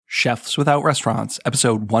Chefs Without Restaurants,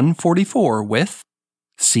 episode 144 with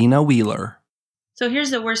Sina Wheeler. So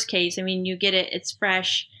here's the worst case. I mean, you get it, it's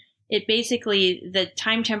fresh. It basically, the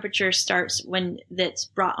time temperature starts when that's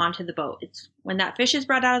brought onto the boat. It's when that fish is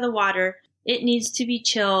brought out of the water, it needs to be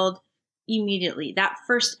chilled immediately. That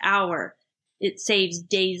first hour, it saves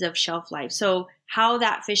days of shelf life. So how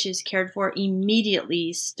that fish is cared for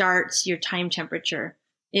immediately starts your time temperature.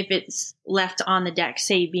 If it's left on the deck,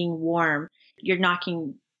 say being warm, you're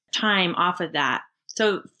knocking time off of that.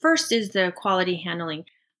 So first is the quality handling.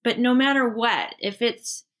 But no matter what, if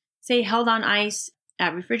it's, say, held on ice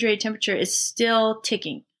at refrigerated temperature, it's still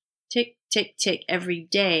ticking. Tick, tick, tick every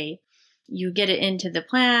day. You get it into the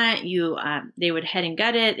plant, they would head and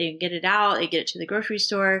gut it, they get it out, they get it to the grocery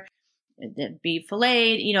store, it'd be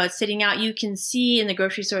filleted, it's sitting out. You can see in the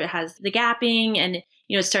grocery store it has the gapping and,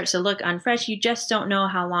 it starts to look unfresh. You just don't know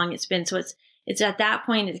how long it's been. So it's at that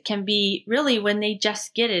point, it can be really when they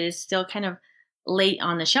just get it, it's still kind of late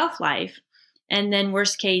on the shelf life. And then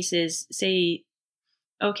worst case is, say,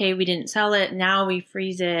 okay, we didn't sell it. Now we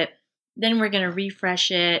freeze it. Then we're going to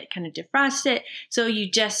refresh it, kind of defrost it. So you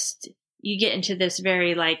get into this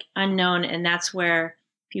very unknown, and that's where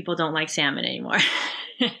people don't like salmon anymore.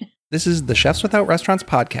 This is the Chefs Without Restaurants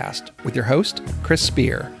podcast with your host, Chris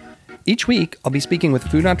Spear. Each week, I'll be speaking with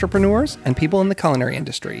food entrepreneurs and people in the culinary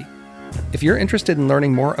industry. If you're interested in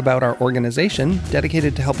learning more about our organization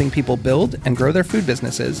dedicated to helping people build and grow their food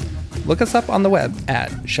businesses, look us up on the web at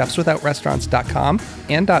chefswithoutrestaurants.com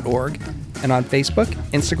and .org, and on Facebook,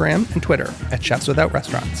 Instagram, and Twitter at Chefs Without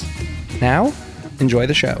Restaurants. Now, enjoy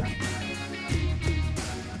the show.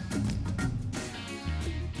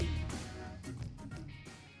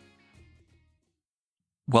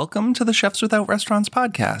 Welcome to the Chefs Without Restaurants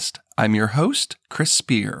podcast. I'm your host, Chris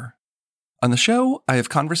Spear. On the show, I have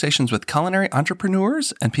conversations with culinary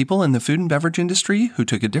entrepreneurs and people in the food and beverage industry who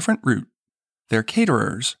took a different route. They're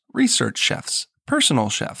caterers, research chefs, personal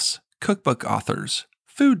chefs, cookbook authors,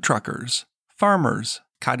 food truckers, farmers,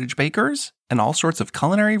 cottage bakers, and all sorts of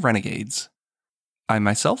culinary renegades. I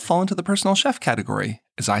myself fall into the personal chef category,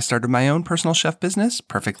 as I started my own personal chef business,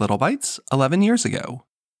 Perfect Little Bites, 11 years ago.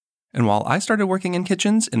 And while I started working in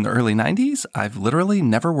kitchens in the early 90s, I've literally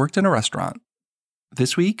never worked in a restaurant.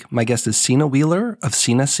 This week, my guest is Sina Wheeler of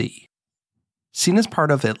Sina Sea. Sina's part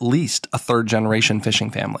of at least a third-generation fishing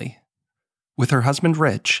family. With her husband,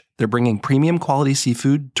 Rich, they're bringing premium quality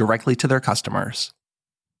seafood directly to their customers.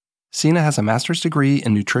 Sina has a master's degree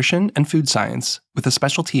in nutrition and food science with a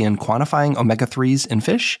specialty in quantifying omega-3s in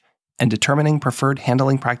fish and determining preferred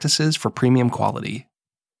handling practices for premium quality.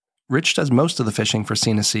 Rich does most of the fishing for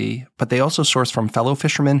Sina Sea, but they also source from fellow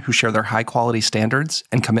fishermen who share their high-quality standards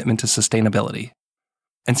and commitment to sustainability.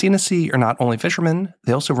 And Sina Sea are not only fishermen,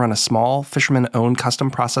 they also run a small, fisherman-owned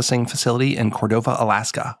custom processing facility in Cordova,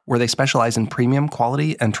 Alaska, where they specialize in premium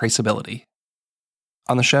quality and traceability.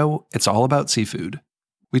 On the show, it's all about seafood.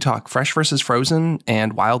 We talk fresh versus frozen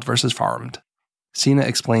and wild versus farmed. Sina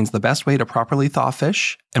explains the best way to properly thaw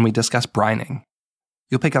fish, and we discuss brining.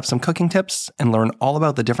 You'll pick up some cooking tips and learn all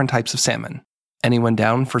about the different types of salmon. Anyone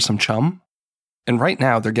down for some chum? And right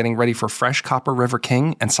now, they're getting ready for fresh Copper River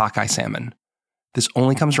King and sockeye salmon. This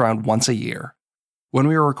only comes around once a year. When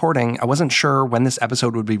we were recording, I wasn't sure when this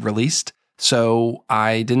episode would be released, so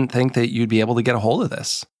I didn't think that you'd be able to get a hold of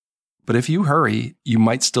this. But if you hurry, you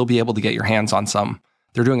might still be able to get your hands on some.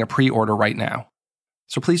 They're doing a pre-order right now.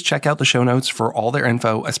 So please check out the show notes for all their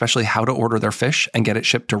info, especially how to order their fish and get it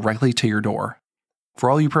shipped directly to your door. For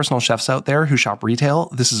all you personal chefs out there who shop retail,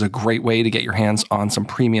 this is a great way to get your hands on some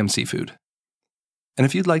premium seafood. And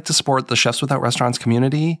if you'd like to support the Chefs Without Restaurants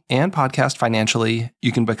community and podcast financially,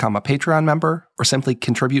 you can become a Patreon member or simply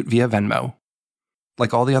contribute via Venmo.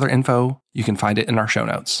 Like all the other info, you can find it in our show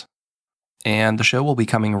notes. And the show will be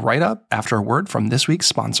coming right up after a word from this week's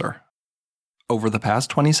sponsor. Over the past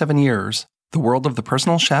 27 years, the world of the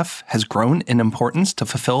personal chef has grown in importance to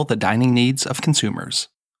fulfill the dining needs of consumers.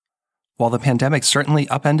 While the pandemic certainly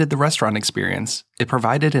upended the restaurant experience, it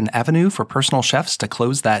provided an avenue for personal chefs to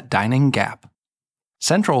close that dining gap.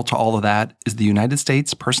 Central to all of that is the United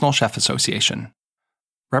States Personal Chef Association.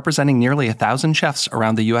 Representing nearly 1,000 chefs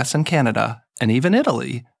around the US and Canada, and even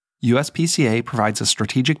Italy, USPCA provides a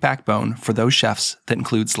strategic backbone for those chefs that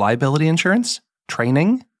includes liability insurance,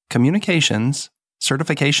 training, communications,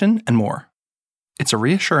 certification, and more. It's a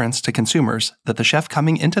reassurance to consumers that the chef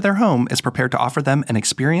coming into their home is prepared to offer them an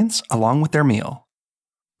experience along with their meal.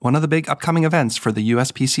 One of the big upcoming events for the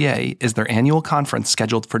USPCA is their annual conference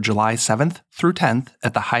scheduled for July 7th through 10th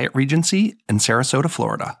at the Hyatt Regency in Sarasota,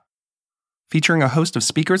 Florida. Featuring a host of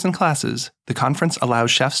speakers and classes, the conference allows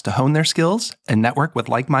chefs to hone their skills and network with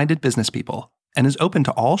like-minded business people, and is open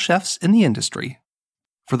to all chefs in the industry.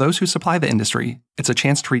 For those who supply the industry, it's a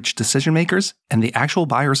chance to reach decision makers and the actual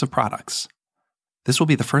buyers of products. This will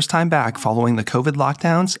be the first time back following the COVID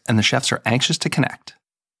lockdowns, and the chefs are anxious to connect.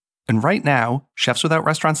 And right now, Chefs Without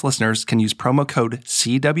Restaurants listeners can use promo code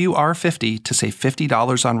CWR50 to save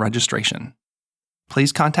 $50 on registration.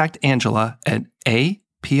 Please contact Angela at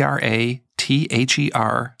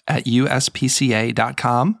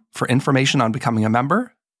aprather@uspca.com for information on becoming a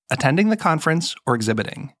member, attending the conference, or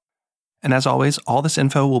exhibiting. And as always, all this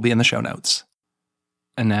info will be in the show notes.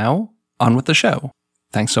 And now, on with the show.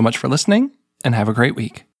 Thanks so much for listening, and have a great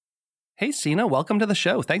week. Hey, Sina, welcome to the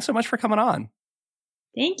show. Thanks so much for coming on.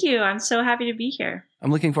 Thank you. I'm so happy to be here.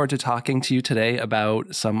 I'm looking forward to talking to you today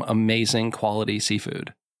about some amazing quality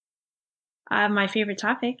seafood. My favorite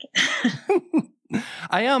topic.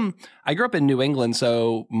 I grew up in New England,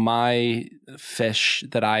 so my fish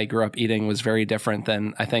that I grew up eating was very different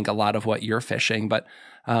than I think a lot of what you're fishing. But,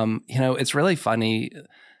 it's really funny.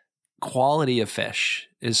 Quality of fish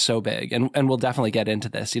is so big, and we'll definitely get into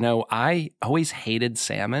this. I always hated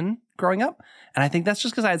salmon growing up, and I think that's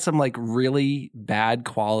just because I had some really bad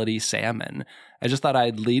quality salmon. I just thought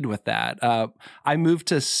I'd lead with that. I moved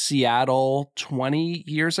to Seattle 20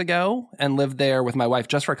 years ago and lived there with my wife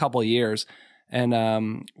just for a couple of years.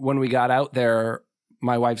 And when we got out there,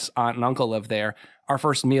 my wife's aunt and uncle lived there. Our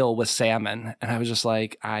first meal was salmon, and I was just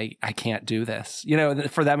like, I can't do this.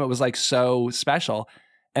 For them, it was so special.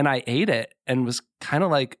 And I ate it and was kind of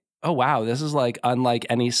like, oh, wow, this is unlike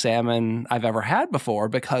any salmon I've ever had before,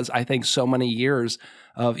 because I think so many years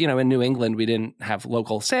of, in New England, we didn't have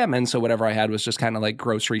local salmon. So whatever I had was just kind of like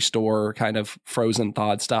grocery store kind of frozen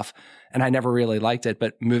thawed stuff. And I never really liked it.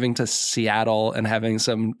 But moving to Seattle and having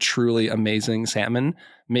some truly amazing salmon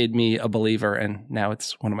made me a believer. And now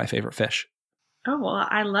it's one of my favorite fish. Oh, well,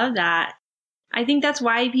 I love that. I think that's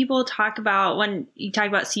why people talk about, when you talk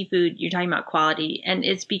about seafood, you're talking about quality, and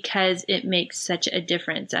it's because it makes such a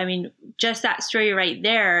difference. I mean, just that story right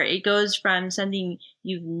there, it goes from something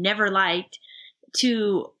you've never liked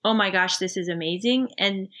to, oh my gosh, this is amazing.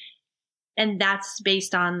 And that's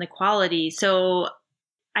based on the quality. So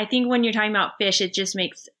I think when you're talking about fish, it just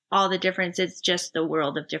makes all the difference. It's just the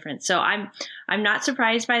world of difference. So I'm not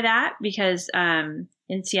surprised by that, because in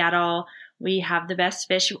Seattle, we have the best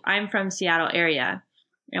fish. I'm from Seattle area,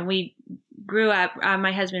 and we grew up,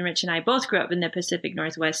 my husband Rich and I both grew up in the Pacific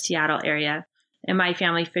Northwest Seattle area, and my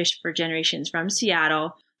family fished for generations from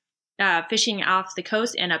Seattle, fishing off the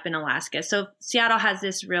coast and up in Alaska. So Seattle has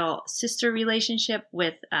this real sister relationship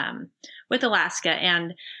with Alaska,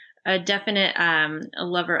 and a definite a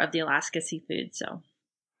lover of the Alaska seafood.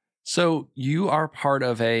 So you are part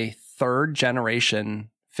of a third generation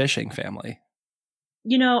fishing family.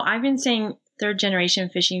 I've been saying third generation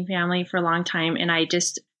fishing family for a long time. And got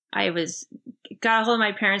a hold of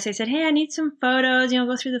my parents. I said, hey, I need some photos,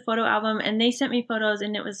 go through the photo album. And they sent me photos,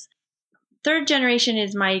 and it was third generation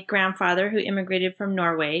is my grandfather, who immigrated from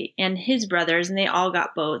Norway, and his brothers, and they all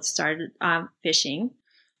got boats, started fishing.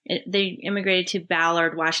 They immigrated to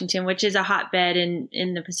Ballard, Washington, which is a hotbed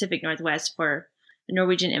in the Pacific Northwest for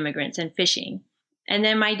Norwegian immigrants and fishing. And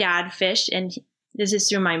then my dad fished, and this is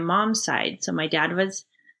through my mom's side. So my dad was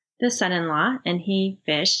the son-in-law, and he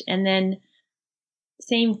fished. And then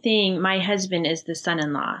same thing, my husband is the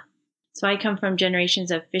son-in-law. So I come from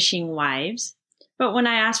generations of fishing wives. But when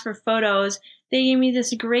I asked for photos, they gave me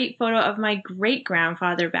this great photo of my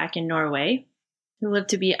great-grandfather back in Norway, who lived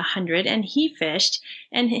to be 100, and he fished.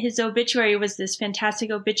 And his obituary was this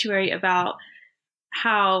fantastic obituary about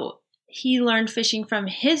how he learned fishing from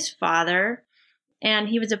his father, and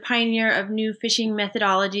he was a pioneer of new fishing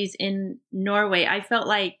methodologies in Norway. I felt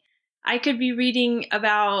like I could be reading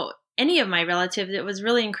about any of my relatives. It was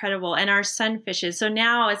really incredible. And our son fishes. So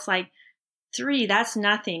now it's 3, that's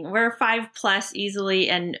nothing. We're 5+ easily,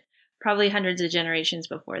 and probably hundreds of generations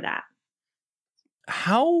before that.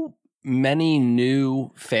 How many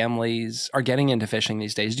new families are getting into fishing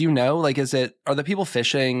these days? Do you know, are the people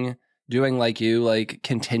fishing doing like you,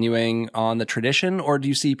 continuing on the tradition, or do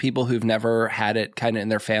you see people who've never had it kind of in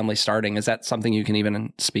their family starting? Is that something you can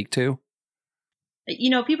even speak to?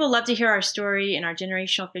 People love to hear our story and our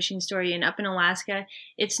generational fishing story. And up in Alaska,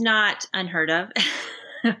 it's not unheard of.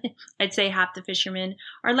 I'd say half the fishermen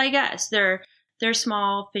are like us. They're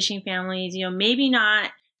small fishing families, maybe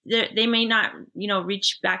not, they may not,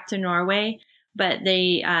 reach back to Norway, but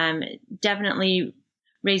they definitely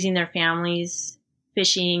raising their families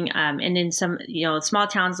fishing, and in some, small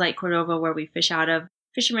towns like Cordova, where we fish out of,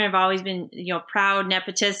 fishermen have always been, proud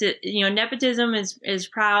nepotism. Nepotism is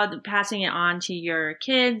proud, passing it on to your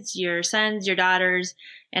kids, your sons, your daughters.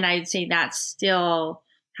 And I'd say that still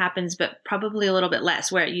happens, but probably a little bit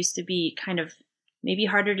less, where it used to be kind of maybe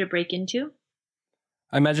harder to break into.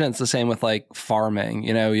 I imagine it's the same with like farming.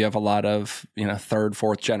 You know, you have a lot of, third,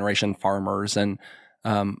 fourth generation farmers. And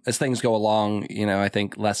as things go along, I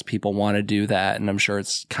think less people want to do that. And I'm sure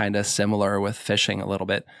it's kind of similar with fishing a little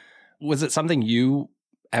bit. Was it something you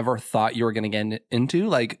ever thought you were going to get into,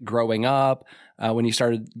 like growing up, when you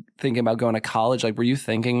started thinking about going to college? Like, were you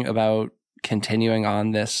thinking about continuing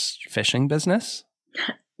on this fishing business?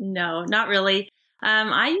 No, not really.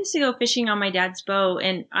 I used to go fishing on my dad's boat,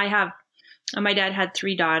 and my dad had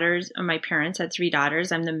 3 daughters, or my parents had 3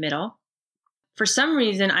 daughters. I'm the middle. For some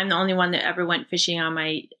reason, I'm the only one that ever went fishing on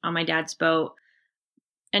my dad's boat.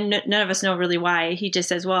 And none of us know really why. He just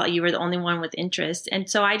says, well, you were the only one with interest. And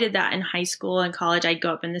so I did that in high school and college. I'd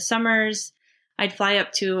go up in the summers. I'd fly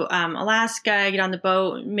up to Alaska, get on the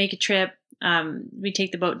boat, make a trip. We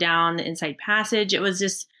take the boat down the Inside Passage. It was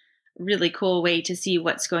just a really cool way to see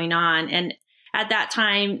what's going on. And at that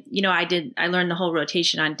time, I learned the whole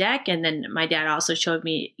rotation on deck. And then my dad also showed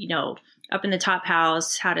me, up in the top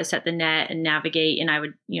house, how to set the net and navigate. And I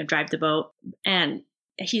would, drive the boat. And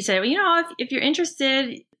he said, well, if you're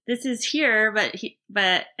interested, this is here. But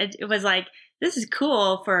it was like, this is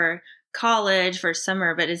cool for college, for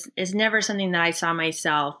summer, but it's never something that I saw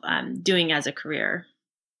myself doing as a career.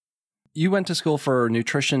 You went to school for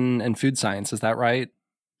nutrition and food science. Is that right?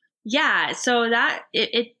 Yeah. So that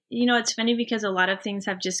it's funny because a lot of things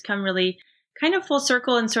have just come really kind of full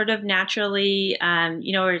circle and sort of naturally,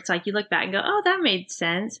 where it's like you look back and go, oh, that made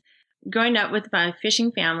sense. Growing up with my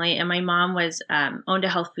fishing family, and my mom was owned a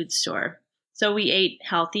health food store. So we ate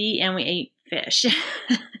healthy and we ate fish.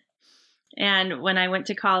 And when I went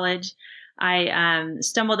to college, I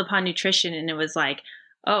stumbled upon nutrition, and it was like,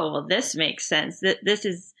 oh, well, this makes sense. This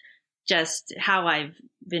is just how I've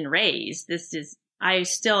been raised.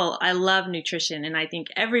 I love nutrition, and I think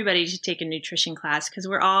everybody should take a nutrition class because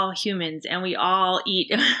we're all humans and we all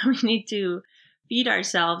eat. We need to feed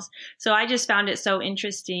ourselves. So I just found it so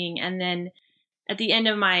interesting. And then at the end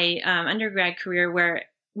of my undergrad career, where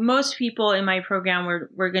most people in my program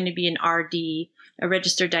were going to be an RD, a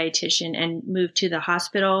registered dietitian, and move to the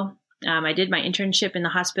hospital. I did my internship in the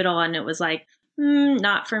hospital, and it was like,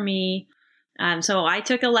 not for me. So I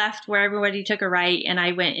took a left where everybody took a right, and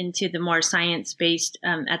I went into the more science-based,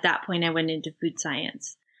 at that point I went into food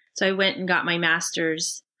science. So I went and got my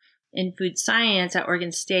master's in food science at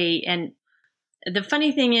Oregon State. And the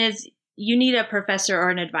funny thing is, you need a professor or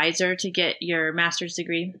an advisor to get your master's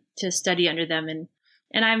degree to study under them.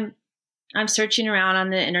 And I'm searching around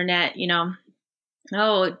on the internet,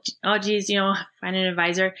 geez, find an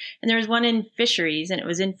advisor. And there was one in fisheries, and it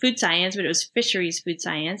was in food science, but it was fisheries food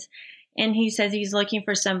science. And he says he's looking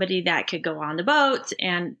for somebody that could go on the boats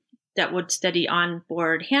and that would study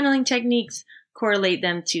onboard handling techniques, correlate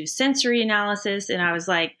them to sensory analysis. And I was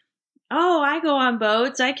like, oh, I go on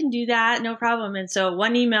boats. I can do that. No problem. And so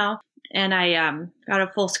one email, and I got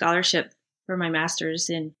a full scholarship for my master's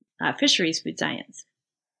in fisheries food science.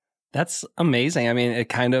 That's amazing. I mean, it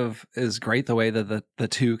kind of is great the way that the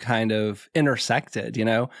two kind of intersected,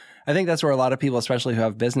 I think that's where a lot of people, especially who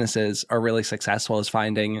have businesses, are really successful, is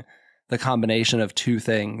finding the combination of two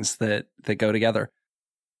things that go together.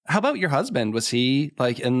 How about your husband? Was he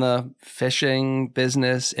like in the fishing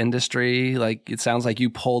business industry? Like, it sounds like you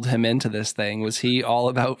pulled him into this thing. Was he all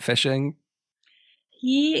about fishing?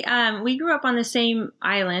 We grew up on the same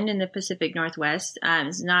island in the Pacific Northwest.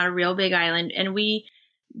 It's not a real big island. And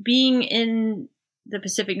being in the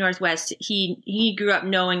Pacific Northwest, he grew up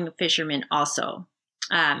knowing fishermen also.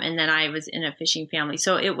 And then I was in a fishing family.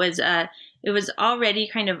 So it was already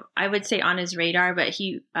kind of, I would say, on his radar, but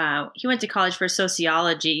he went to college for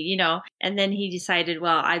sociology, and then he decided,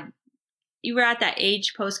 well, you were at that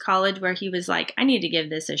age post-college where he was like, I need to give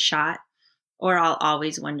this a shot, or I'll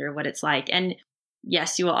always wonder what it's like. And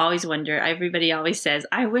yes, you will always wonder. Everybody always says,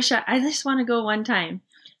 I just want to go one time.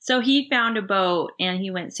 So he found a boat and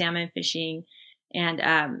he went salmon fishing,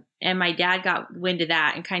 and my dad got wind of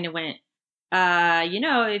that and kind of went,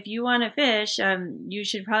 if you want to fish, you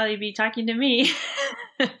should probably be talking to me.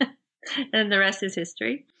 And the rest is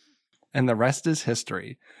history. And the rest is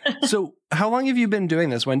history. So how long have you been doing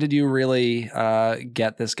this? When did you really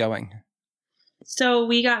get this going? So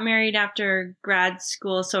we got married after grad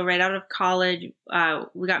school. So right out of college,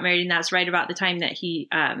 we got married, and that's right about the time that he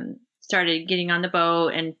started getting on the boat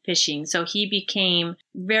and fishing. So he became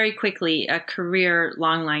very quickly a career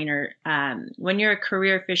longliner. When you're a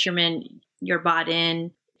career fisherman, you're bought in.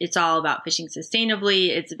 It's all about fishing sustainably.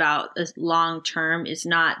 It's about this long term. It's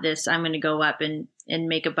not this, I'm going to go up and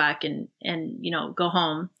make a buck and go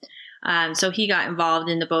home. So he got involved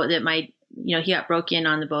in the boat that my he got broke in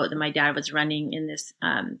on the boat that my dad was running in this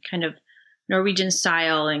kind of Norwegian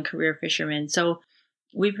style and career fisherman. So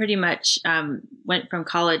we pretty much went from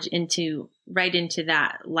college right into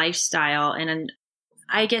that lifestyle. And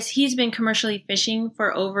I guess he's been commercially fishing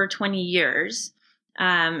for over 20 years.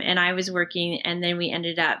 And I was working, and then we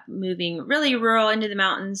ended up moving really rural into the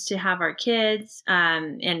mountains to have our kids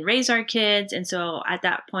and raise our kids. And so at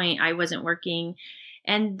that point, I wasn't working.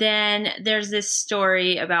 And then there's this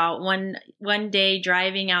story about one day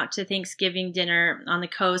driving out to Thanksgiving dinner on the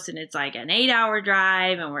coast, and it's like an 8-hour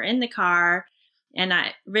drive, and we're in the car. And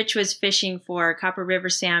Rich was fishing for Copper River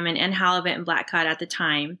salmon and halibut and blackcod at the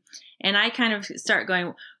time. And I kind of start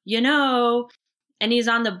going, and he's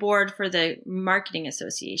on the board for the marketing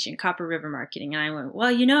association, Copper River Marketing. And I went,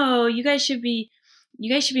 well, you guys should be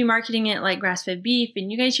marketing it like grass-fed beef,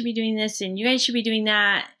 and you guys should be doing this, and you guys should be doing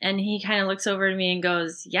that. And he kind of looks over to me and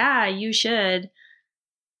goes, yeah, you should.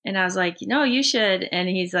 And I was like, no, you should. And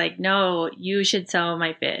he's like, no, you should sell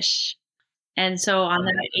my fish. And so on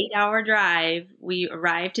that 8-hour drive, we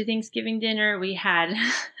arrived to Thanksgiving dinner. We had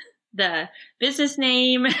the business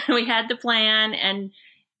name, we had the plan,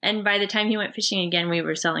 and by the time he went fishing again, we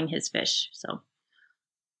were selling his fish.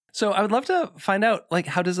 So I would love to find out, like,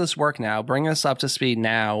 how does this work now? Bring us up to speed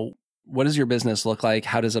now. What does your business look like?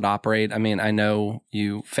 How does it operate? I mean, I know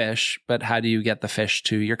you fish, but how do you get the fish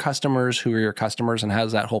to your customers? Who are your customers, and how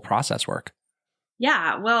does that whole process work?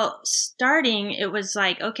 Yeah, well, starting, it was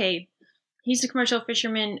like, okay, he's a commercial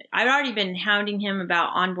fisherman. I've already been hounding him about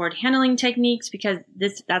onboard handling techniques because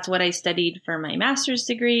that's what I studied for my master's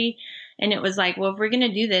degree. And it was like, well, if we're going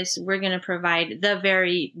to do this, we're going to provide the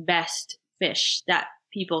very best fish that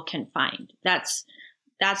people can find. That's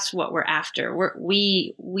what we're after.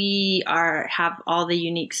 We have all the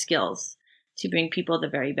unique skills to bring people the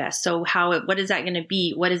very best. So what is that going to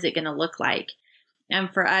be? What is it going to look like? And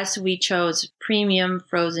for us, we chose premium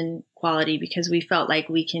frozen quality because we felt like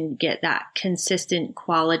we can get that consistent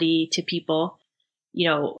quality to people,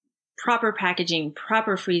 proper packaging,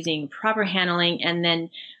 proper freezing, proper handling, and then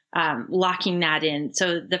locking that in.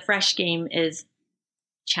 So the fresh game is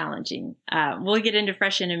challenging. We'll get into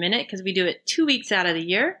fresh in a minute because we do it 2 weeks out of the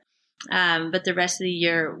year. But the rest of the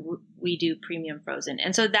year we do premium frozen.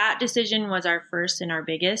 And so that decision was our first and our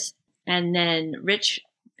biggest. And then Rich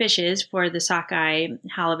fishes for the sockeye,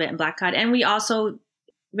 halibut, and blackcod. And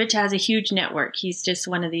Rich has a huge network. He's just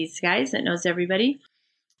one of these guys that knows everybody.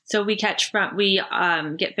 So we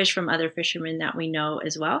get fish from other fishermen that we know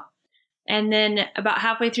as well. And then about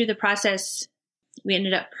halfway through the process, we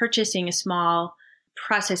ended up purchasing a small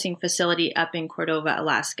processing facility up in Cordova,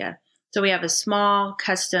 Alaska. So we have a small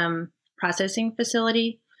custom processing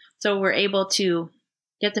facility. So we're able to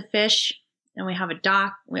get the fish, and we have a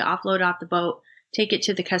dock. We offload off the boat, take it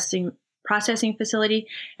to the custom processing facility,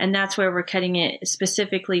 and that's where we're cutting it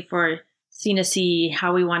specifically for C&C,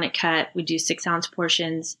 how we want it cut. We do 6-ounce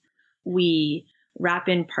portions. We wrap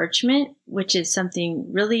in parchment, which is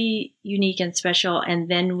something really unique and special,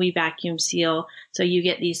 and then we vacuum seal. So you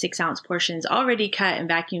get these 6-ounce portions already cut and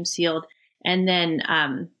vacuum sealed, and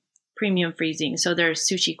then premium freezing. So they're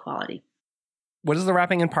sushi quality. What does the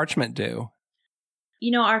wrapping in parchment do?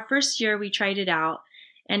 Our first year we tried it out,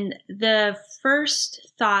 and the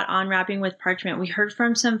first thought on wrapping with parchment, we heard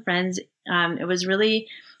from some friends. It was really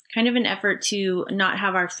kind of an effort to not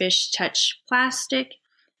have our fish touch plastic.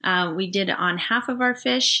 We did it on half of our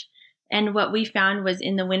fish. And what we found was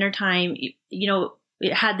in the wintertime,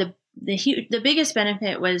 it had the biggest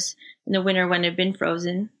benefit was in the winter when it had been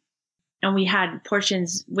frozen. And we had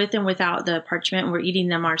portions with and without the parchment. We're eating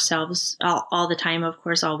them ourselves all the time, of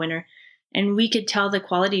course, all winter. And we could tell the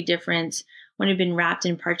quality difference when it had been wrapped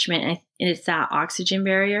in parchment. And it's that oxygen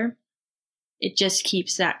barrier. It just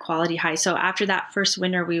keeps that quality high. So after that first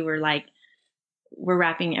winter, we were like, we're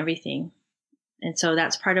wrapping everything. And so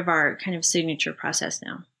that's part of our kind of signature process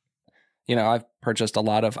now. I've purchased a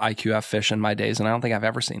lot of IQF fish in my days, and I don't think I've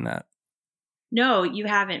ever seen that. No, you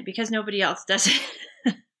haven't, because nobody else does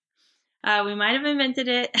it. We might have invented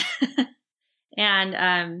it,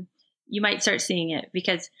 and you might start seeing it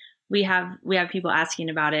because we have people asking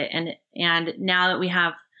about it, and now that we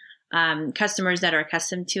have customers that are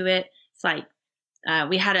accustomed to it, it's like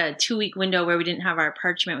we had a 2-week window where we didn't have our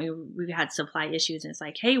parchment. We had supply issues, and it's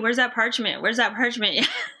like, hey, where's that parchment? Where's that parchment?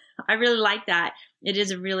 I really like that. It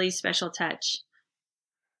is a really special touch.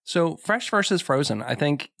 So fresh versus frozen. I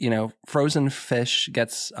think, frozen fish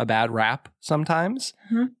gets a bad rap sometimes.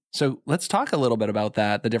 Mm-hmm. So let's talk a little bit about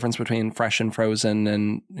that, the difference between fresh and frozen,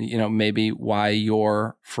 and, maybe why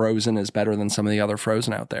your frozen is better than some of the other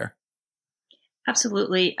frozen out there.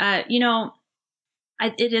 Absolutely.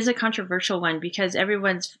 It is a controversial one because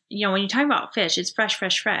everyone's, when you talk about fish, it's fresh,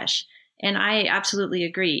 fresh, fresh. And I absolutely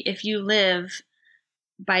agree. If you live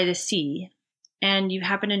by the sea and you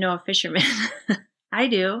happen to know a fisherman, I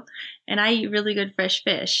do, and I eat really good fresh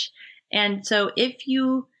fish. And so if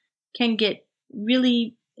you can get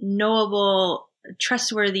really knowable,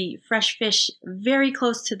 trustworthy fresh fish very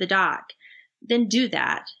close to the dock, then do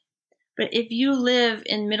that. But if you live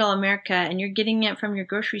in middle America and you're getting it from your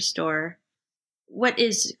grocery store, what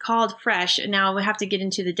is called fresh, now we have to get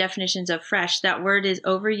into the definitions of fresh. That word is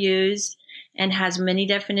overused and has many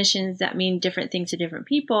definitions that mean different things to different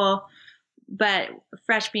people. But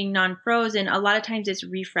fresh being non-frozen, a lot of times it's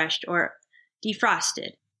refreshed or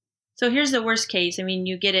defrosted. So here's the worst case. I mean,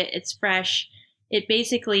 you get it, it's fresh. It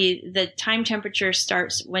basically, the time temperature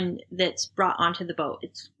starts when that's brought onto the boat.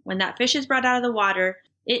 It's when that fish is brought out of the water,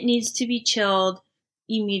 it needs to be chilled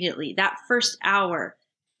immediately. That first hour,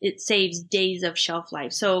 it saves days of shelf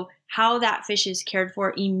life. So how that fish is cared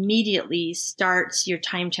for immediately starts your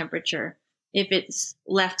time temperature. If it's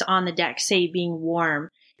left on the deck, say being warm,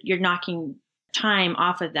 you're knocking time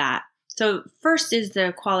off of that. So first is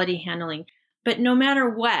the quality handling. But no matter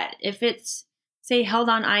what, if it's, say, held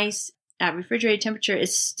on ice at refrigerated temperature,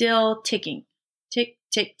 it's still ticking. Tick,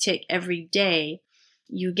 tick, tick every day.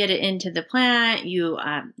 You get it into the plant,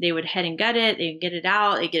 they would head and gut it, they get it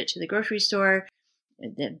out, they get it to the grocery store,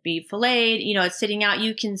 it'd be filleted, it's sitting out.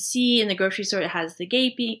 You can see in the grocery store, it has the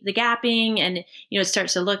gapping, and, it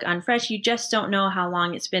starts to look unfresh. You just don't know how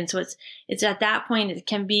long it's been. So it's at that point, it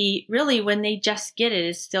can be really when they just get it,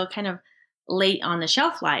 it's still kind of late on the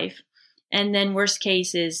shelf life. And then worst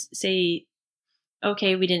case is, say,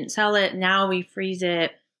 okay, we didn't sell it. Now we freeze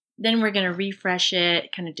it. Then we're going to refresh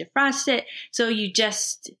it, kind of defrost it. So you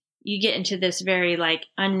get into this very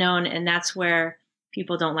unknown, and that's where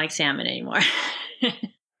people don't like salmon anymore.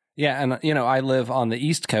 Yeah. And, I live on the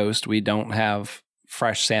East Coast. We don't have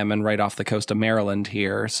fresh salmon right off the coast of Maryland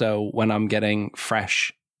here. So when I'm getting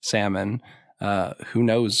fresh salmon, who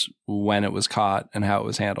knows when it was caught and how it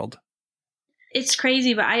was handled. It's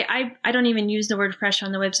crazy, but I don't even use the word fresh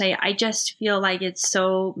on the website. I just feel like it's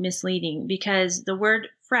so misleading because the word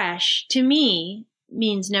fresh to me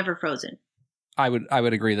means never frozen. I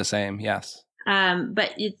would agree the same. Yes.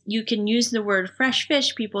 But you can use the word fresh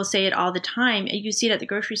fish. People say it all the time. You see it at the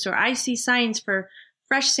grocery store. I see signs for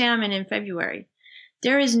fresh salmon in February.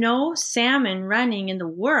 There is no salmon running in the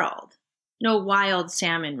world, no wild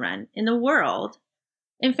salmon run in the world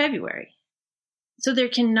in February. So there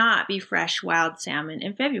cannot be fresh wild salmon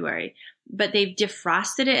in February, but they've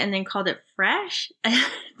defrosted it and then called it fresh.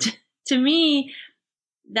 To me,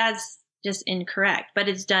 that's just incorrect, but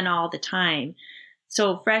it's done all the time.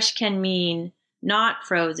 So fresh can mean not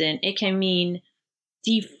frozen. It can mean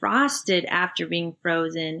defrosted after being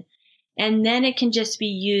frozen. And then it can just be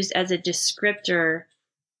used as a descriptor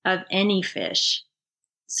of any fish.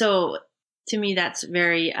 So to me, that's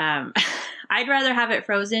very, I'd rather have it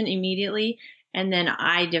frozen immediately and then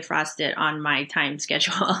I defrost it on my time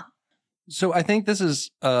schedule. So I think this is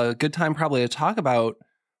a good time probably to talk about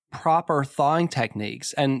proper thawing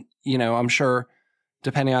techniques. And, I'm sure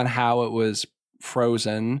depending on how it was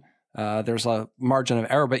frozen, there's a margin of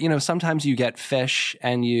error. But, sometimes you get fish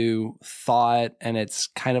and you thaw it and it's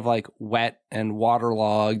kind of like wet and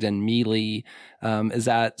waterlogged and mealy. Is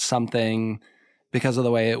that something because of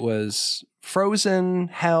the way it was frozen,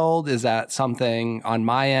 held? Is that something on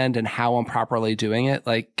my end and how I'm properly doing it?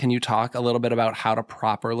 Can you talk a little bit about how to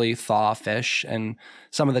properly thaw fish and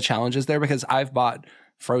some of the challenges there? Because I've bought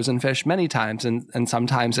frozen fish many times and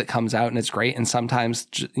sometimes it comes out and it's great. And sometimes,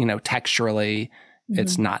 texturally,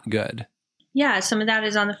 it's not good. Yeah, some of that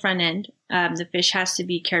is on the front end. The fish has to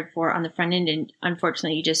be cared for on the front end. And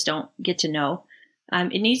unfortunately, you just don't get to know.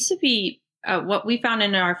 It needs to be what we found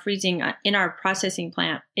in our processing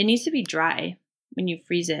plant. It needs to be dry when you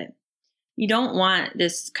freeze it. You don't want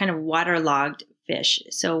this kind of waterlogged fish.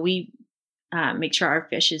 So we make sure our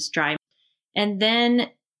fish is dry. And then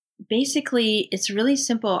basically, it's really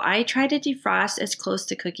simple. I try to defrost as close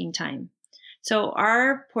to cooking time. So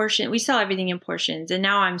our portion, we sell everything in portions, and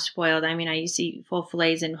now I'm spoiled. I mean, I used to eat full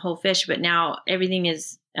fillets and whole fish, but now everything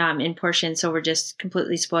is in portions. So we're just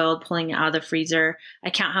completely spoiled, pulling it out of the freezer.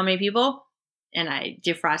 I count how many people and I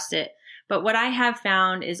defrost it. But what I have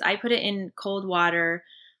found is I put it in cold water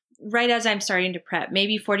right as I'm starting to prep,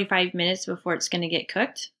 maybe 45 minutes before it's going to get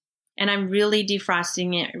cooked. And I'm really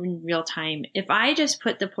defrosting it in real time. If I just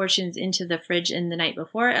put the portions into the fridge in the night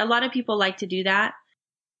before, a lot of people like to do that.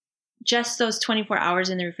 Just those 24 hours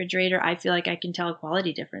in the refrigerator, I feel like I can tell a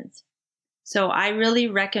quality difference. So I really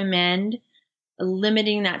recommend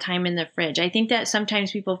limiting that time in the fridge. I think that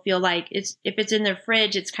sometimes people feel like if it's in the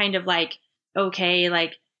fridge, it's kind of like, okay,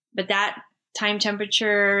 like, but that time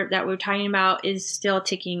temperature that we're talking about is still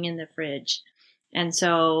ticking in the fridge. And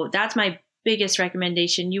so that's my biggest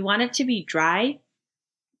recommendation. You want it to be dry,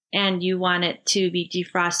 and you want it to be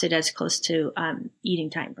defrosted as close to eating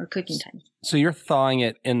time or cooking time. So you're thawing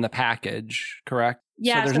it in the package, correct?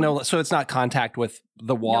 Yeah. So it's not contact with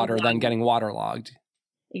the water, then getting waterlogged.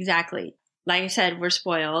 Exactly. Like I said, we're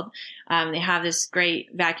spoiled. They have this great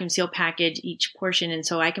vacuum seal package, each portion. And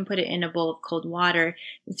so I can put it in a bowl of cold water.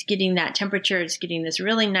 It's getting that temperature. It's getting this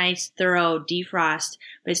really nice, thorough defrost,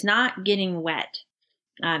 but it's not getting wet.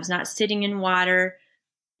 It's not sitting in water.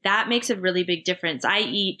 That makes a really big difference. I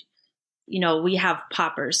eat, we have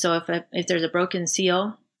poppers. So if there's a broken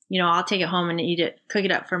seal, I'll take it home and eat it, cook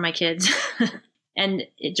it up for my kids. And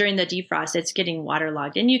during the defrost, it's getting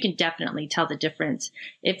waterlogged. And you can definitely tell the difference.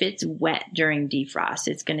 If it's wet during defrost,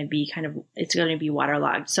 it's going to be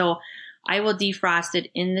waterlogged. So I will defrost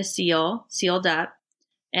it in the sealed up.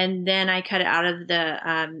 And then I cut it out of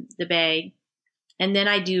the bag. And then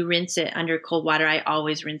I do rinse it under cold water. I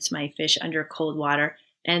always rinse my fish under cold water.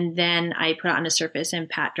 And then I put it on a surface and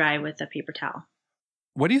pat dry with a paper towel.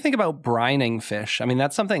 What do you think about brining fish? I mean,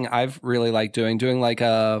 that's something I've really liked doing like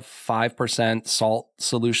a 5% salt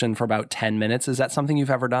solution for about 10 minutes. Is that something you've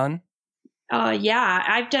ever done? Yeah,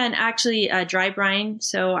 I've done actually a dry brine.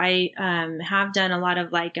 So I have done a lot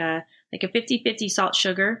of like a 50-50 salt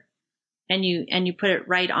sugar, and you put it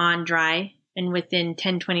right on dry, and within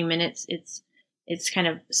 10-20 minutes it's kind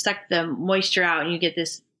of sucked the moisture out, and you get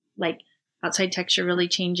this like outside texture really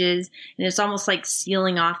changes, and it's almost like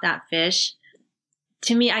sealing off that fish.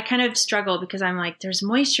 To me, I kind of struggle because I'm like, there's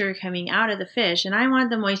moisture coming out of the fish, and I want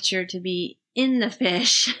the moisture to be in the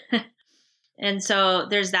fish. And so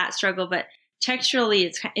there's that struggle, but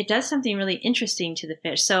texturally it does something really interesting to the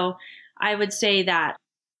fish. So I would say that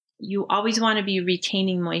you always want to be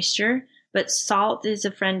retaining moisture, but salt is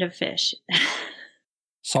a friend of fish.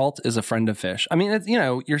 Salt is a friend of fish. I mean,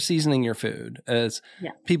 you're seasoning your food as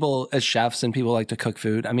people, as chefs, and people like to cook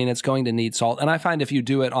food. I mean, it's going to need salt. And I find if you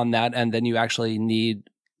do it on that end, then you actually need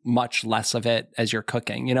much less of it as you're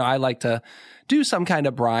cooking. I like to do some kind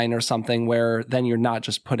of brine or something where then you're not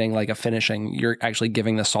just putting like a finishing, you're actually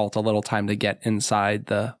giving the salt a little time to get inside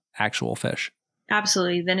the actual fish.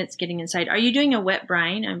 Absolutely. Then it's getting inside. Are you doing a wet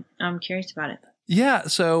brine? I'm curious about it. Yeah.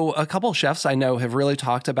 So a couple chefs I know have really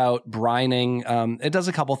talked about brining. It does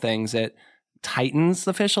a couple things. It tightens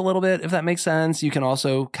the fish a little bit, if that makes sense. You can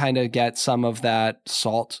also kind of get some of that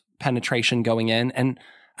salt penetration going in. And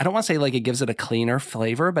I don't want to say like it gives it a cleaner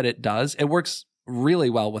flavor, but it does. It works really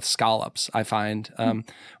well with scallops, I find,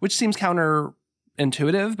 which seems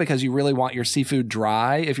counterintuitive because you really want your seafood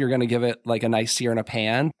dry if you're going to give it like a nice sear in a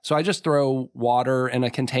pan. So I just throw water in a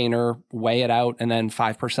container, weigh it out, and then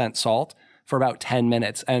 5% salt for about 10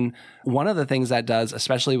 minutes. And one of the things that does,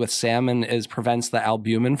 especially with salmon, is prevents the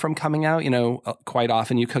albumin from coming out. Quite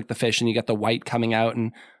often you cook the fish and you get the white coming out.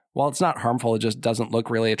 And while it's not harmful, it just doesn't look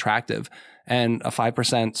really attractive. And a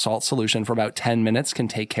 5% salt solution for about 10 minutes can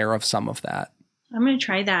take care of some of that. I'm going to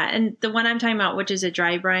try that. And the one I'm talking about, which is a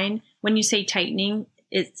dry brine, when you say tightening,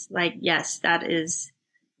 it's like, yes, that is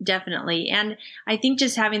definitely. And I think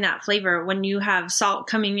just having that flavor, when you have salt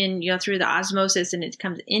coming in, through the osmosis and it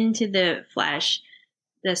comes into the flesh,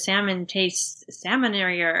 the salmon tastes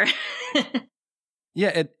salmonier.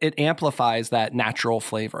 Yeah, it amplifies that natural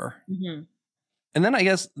flavor. Mm-hmm. And then I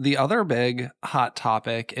guess the other big hot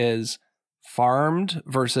topic is farmed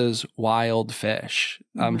versus wild fish.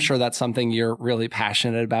 Mm-hmm. I'm sure that's something you're really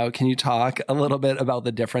passionate about. Can you talk a little bit about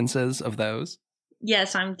the differences of those?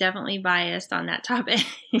 Yes, I'm definitely biased on that topic.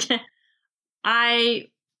 I,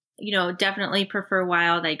 definitely prefer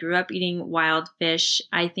wild. I grew up eating wild fish.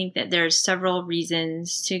 I think that there's several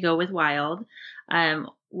reasons to go with wild.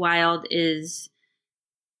 Wild is,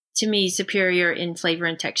 to me, superior in flavor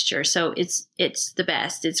and texture. So it's the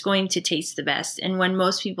best. It's going to taste the best. And when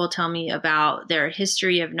most people tell me about their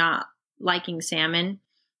history of not liking salmon,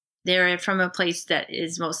 they're from a place that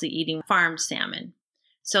is mostly eating farmed salmon.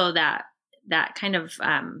 So that kind of,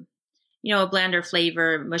 a blander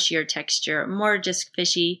flavor, mushier texture, more just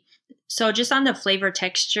fishy. So just on the flavor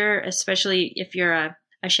texture, especially if you're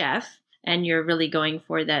a chef and you're really going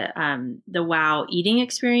for the wow eating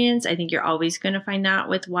experience, I think you're always going to find that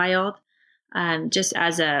with wild. Just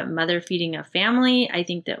as a mother feeding a family, I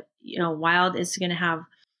think that, wild is going to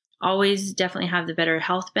always definitely have the better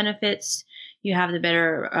health benefits. You have the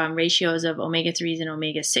better ratios of omega-3s and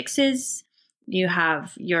omega-6s. You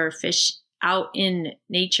have your fish out in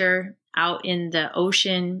nature, out in the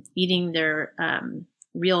ocean, eating their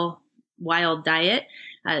real wild diet.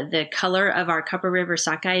 The color of our Copper River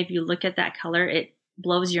sockeye, if you look at that color, it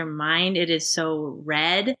blows your mind. It is so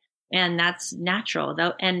red, and that's natural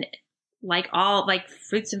though. And like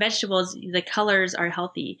fruits and vegetables, the colors are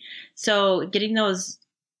healthy. So getting those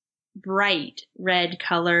bright red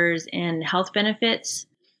colors and health benefits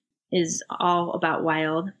is all about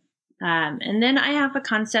wild. And then I have a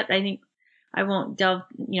concept, I think I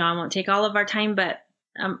won't take all of our time, but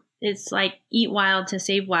it's like eat wild to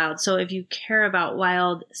save wild. So if you care about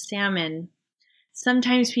wild salmon,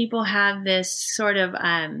 sometimes people have this sort of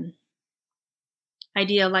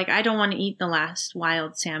idea like, I don't want to eat the last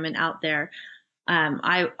wild salmon out there.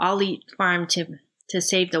 I'll eat farm to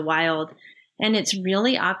save the wild. And it's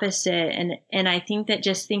really opposite. And I think that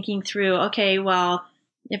just thinking through, okay, well,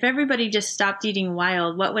 if everybody just stopped eating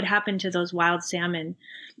wild, what would happen to those wild salmon?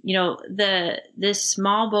 This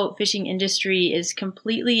small boat fishing industry is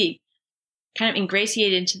completely kind of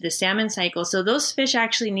ingratiated into the salmon cycle. So those fish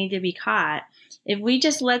actually need to be caught. If we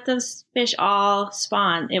just let those fish all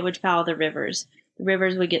spawn, it would foul the rivers. The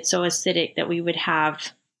rivers would get so acidic that we would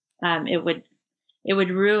have, it would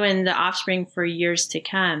ruin the offspring for years to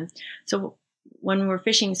come. So when we're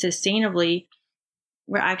fishing sustainably,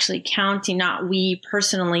 we're actually counting, not we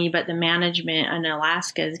personally, but the management in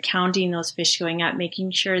Alaska is counting those fish going up,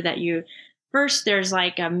 making sure that there's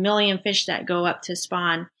like 1 million fish that go up to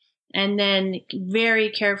spawn. And then very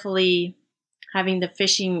carefully having the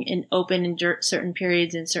fishing open in certain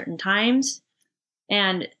periods and certain times.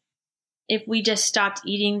 And if we just stopped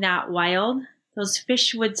eating that wild, those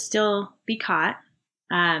fish would still be caught.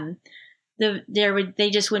 They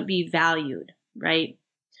just wouldn't be valued, right?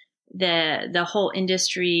 The whole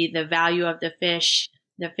industry, the value of the fish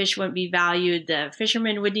wouldn't be valued. The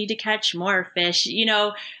fishermen would need to catch more fish.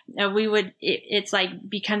 It's like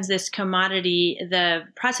becomes this commodity. The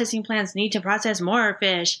processing plants need to process more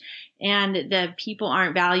fish, and the people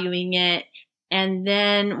aren't valuing it. And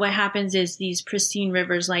then what happens is these pristine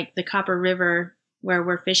rivers like the Copper River where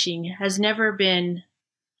we're fishing has never been,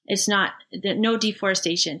 no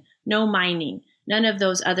deforestation, no mining, none of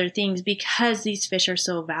those other things, because these fish are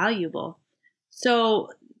so valuable. So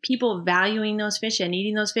people valuing those fish and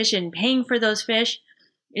eating those fish and paying for those fish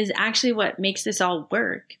is actually what makes this all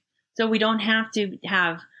work. So we don't have to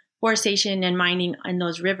have forestation and mining in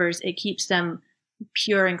those rivers. It keeps them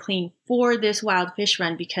pure and clean for this wild fish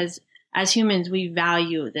run, because as humans, we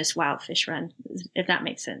value this wild fish run, if that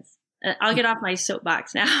makes sense. I'll get off my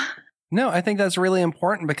soapbox now. No, I think that's really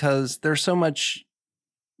important because there's so much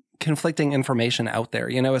conflicting information out there.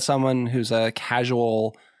 As someone who's a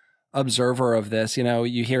casual observer of this,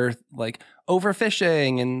 you hear like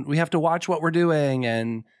overfishing and we have to watch what we're doing,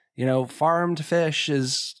 and farmed fish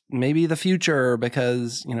is maybe the future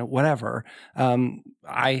because whatever.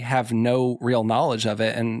 I have no real knowledge of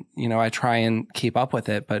it, and I try and keep up with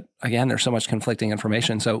it, but again, there's so much conflicting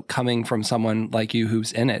information. So coming from someone like you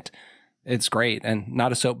who's in it, it's great, and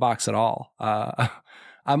not a soapbox at all.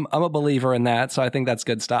 I'm a believer in that, so I think that's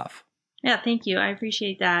good stuff. Yeah, thank you. I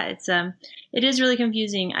appreciate that. It is really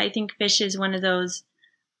confusing. I think fish is one of those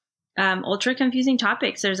ultra confusing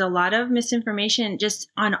topics. There's a lot of misinformation just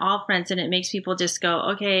on all fronts, and it makes people just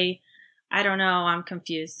go, okay, I don't know, I'm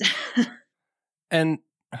confused. And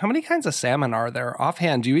how many kinds of salmon are there?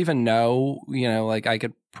 Offhand, do you even know? Like I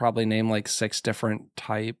could probably name like 6 different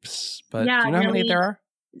types, but yeah, do you know how many there are?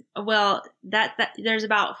 Well, that there's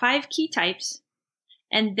about 5 key types,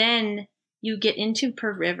 and then you get into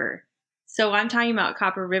per river. So I'm talking about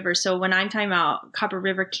Copper River. So when I'm talking about Copper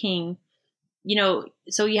River King,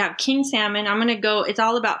 so you have king salmon. it's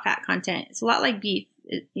all about fat content. It's a lot like beef.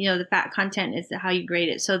 The fat content is how you grade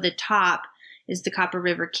it. So the top is the Copper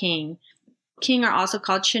River King. King are also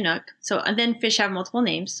called Chinook. And then fish have multiple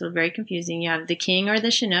names, so very confusing. You have the king or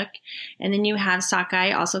the Chinook, and then you have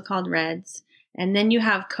sockeye, also called reds. And then you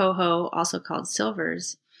have coho, also called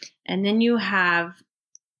silvers. And then you have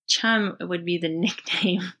chum, would be the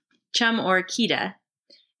nickname, chum or kita.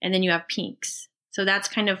 And then you have pinks. So that's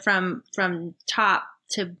kind of from top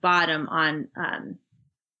to bottom on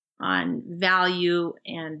value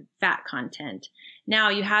and fat content. Now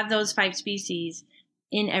you have those 5 species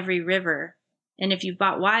in every river. And if you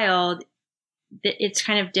bought wild, it's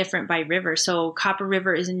kind of different by river. So Copper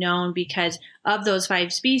River is known because of those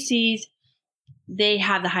 5 species. They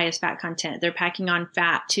have the highest fat content. They're packing on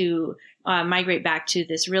fat to migrate back to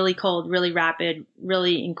this really cold, really rapid,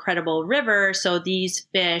 really incredible river. So these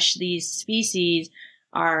fish, these species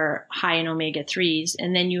are high in omega-3s.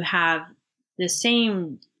 And then you have the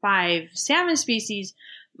same 5 salmon species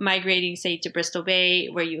migrating, say, to Bristol Bay,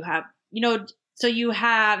 where you have, So you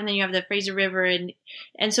have, and then you have the Fraser River,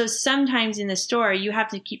 and so sometimes in the store you have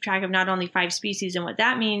to keep track of not only 5 species and what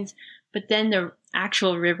that means, but then the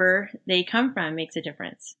actual river they come from makes a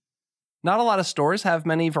difference. Not a lot of stores have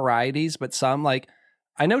many varieties, but some, like,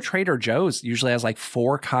 I know Trader Joe's usually has like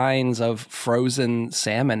 4 kinds of frozen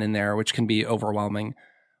salmon in there, which can be overwhelming.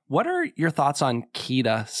 What are your thoughts on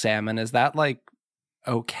Kita salmon? Is that like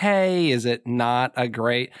okay? Is it not a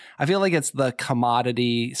great? I feel like it's the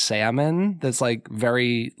commodity salmon that's like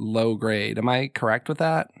very low grade. Am I correct with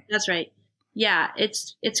that? That's right. Yeah,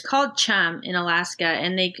 it's called chum in Alaska,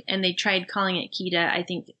 and they tried calling it Kita, I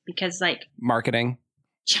think, because like marketing.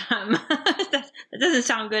 Chum. That doesn't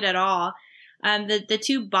sound good at all. The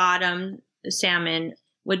 2 bottom salmon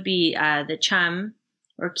would be the chum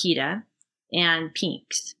or Kita and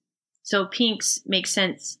pinks. So pinks make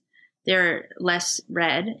sense. They're less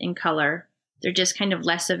red in color. They're just kind of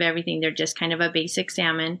less of everything. They're just kind of a basic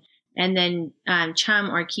salmon. And then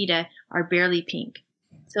chum or Kita are barely pink.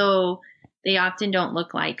 So they often don't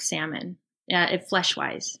look like salmon,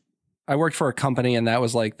 flesh-wise. I worked for a company and that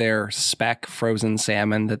was like their spec frozen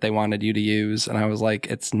salmon that they wanted you to use. And I was like,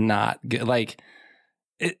 it's not good. Like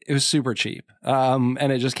it was super cheap.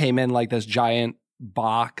 And it just came in like this giant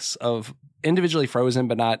box of individually frozen,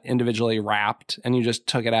 but not individually wrapped. And you just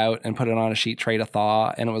took it out and put it on a sheet tray to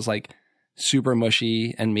thaw. And it was like super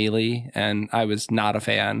mushy and mealy. And I was not a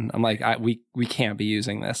fan. I'm like, we can't be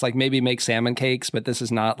using this. Like maybe make salmon cakes, but this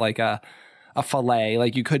is not like a fillet.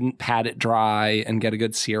 Like you couldn't pat it dry and get a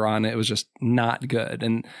good sear on it. It was just not good.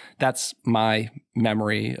 And that's my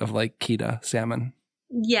memory of like Kita salmon.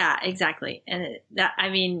 Yeah, exactly. And that, I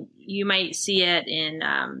mean, you might see it in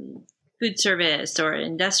food service or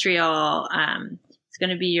industrial. It's going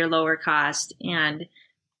to be your lower cost. And,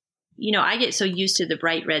 you know, I get so used to the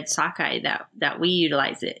bright red sockeye that we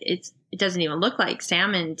utilize it. It doesn't even look like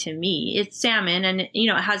salmon to me. It's salmon, and,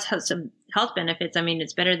 you know, it has some health benefits. I mean,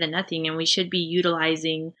 it's better than nothing, and we should be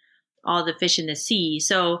utilizing all the fish in the sea.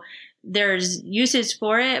 So there's uses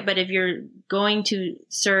for it, but if you're going to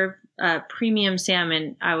serve premium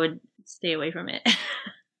salmon, I would stay away from it.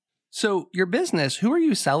 So your business, who are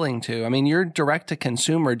you selling to? I mean, you're direct to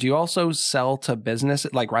consumer. Do you also sell to business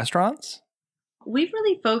like restaurants? We've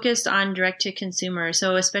really focused on direct to consumer.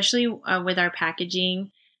 So especially with our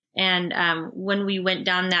packaging. And when we went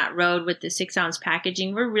down that road with the 6-ounce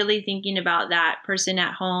packaging, we're really thinking about that person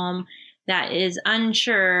at home that is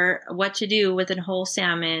unsure what to do with a whole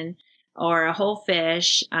salmon or a whole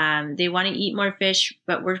fish. They want to eat more fish,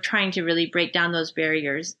 but we're trying to really break down those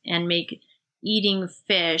barriers and make eating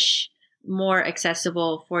fish more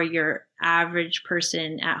accessible for your average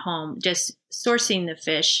person at home. Just sourcing the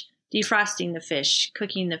fish, defrosting the fish,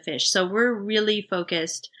 cooking the fish. So we're really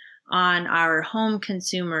focused on our home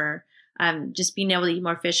consumer, just being able to eat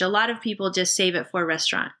more fish. A lot of people just save it for a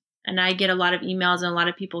restaurant. And I get a lot of emails and a lot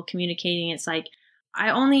of people communicating. It's like,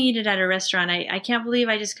 I only eat it at a restaurant. I can't believe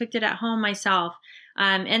I just cooked it at home myself.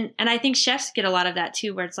 And I think chefs get a lot of that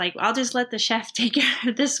too, where it's like, I'll just let the chef take care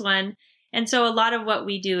of this one. And so a lot of what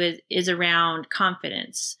we do is around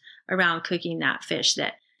confidence, around cooking that fish,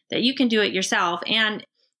 that you can do it yourself and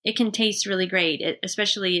it can taste really great.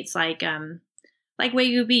 Especially it's like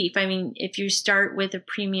Wagyu beef. I mean, if you start with a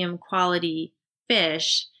premium quality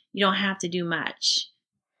fish, you don't have to do much.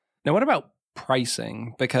 Now, what about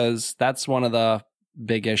pricing? Because that's one of the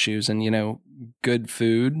big issues. And, you know, good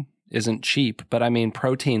food isn't cheap, but I mean,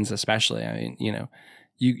 proteins especially. I mean, you know,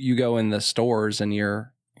 you go in the stores and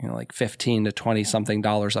you're, you know, like $15 to $20 something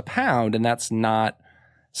a pound. And that's not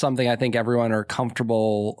something I think everyone are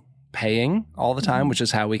comfortable paying all the time, which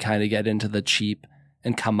is how we kind of get into the cheap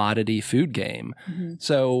and commodity food game. Mm-hmm.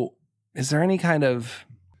 So is there any kind of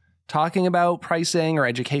talking about pricing or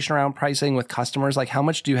education around pricing with customers? Like how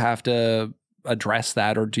much do you have to address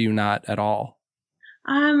that, or do you not at all?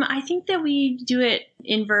 I think that we do it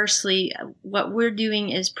inversely. What we're doing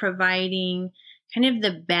is providing kind of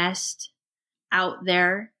the best out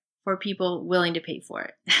there for people willing to pay for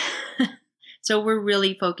it. So we're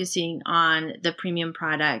really focusing on the premium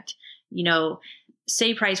product. You know,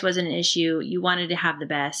 say price wasn't an issue, you wanted to have the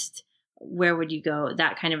best, where would you go?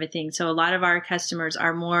 That kind of a thing. So a lot of our customers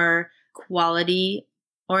are more quality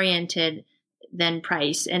oriented than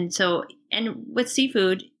price. And with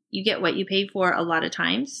seafood, you get what you pay for a lot of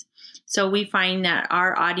times. So we find that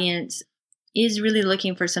our audience is really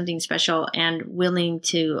looking for something special and willing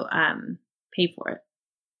to pay for it.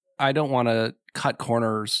 I don't want to cut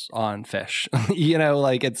corners on fish. You know,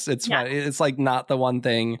 like it's Yeah. It's like not the one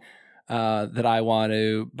thing that I want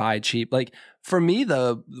to buy cheap. Like for me,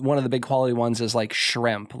 one of the big quality ones is like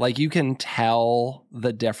shrimp. Like you can tell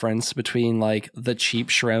the difference between like the cheap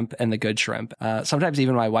shrimp and the good shrimp. Sometimes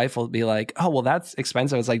even my wife will be like, "Oh, well, that's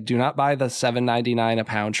expensive." It's like, do not buy the $7.99 a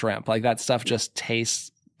pound shrimp. Like that stuff just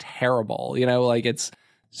tastes terrible. Like it's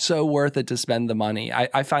so worth it to spend the money.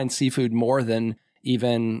 I find seafood more than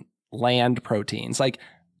even land proteins. Like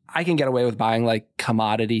I can get away with buying like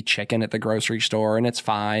commodity chicken at the grocery store and it's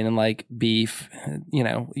fine. And like beef,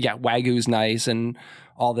 Wagyu's nice and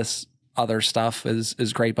all this other stuff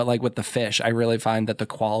is great. But like with the fish, I really find that the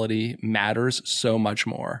quality matters so much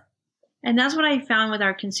more. And that's what I found with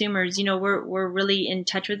our consumers. We're really in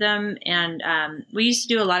touch with them. And we used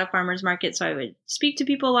to do a lot of farmers markets. So I would speak to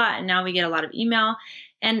people a lot. And now we get a lot of email.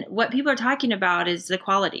 And what people are talking about is the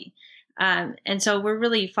quality. And so we're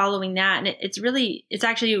really following that. And it's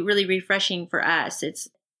actually really refreshing for us. It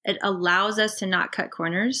allows us to not cut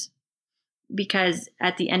corners because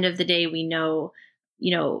at the end of the day, we know,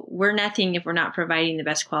 we're nothing if we're not providing the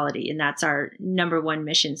best quality. And that's our number one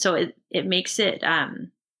mission. So it makes it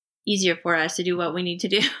easier for us to do what we need to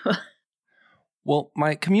do. Well,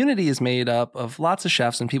 my community is made up of lots of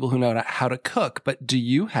chefs and people who know how to cook. But do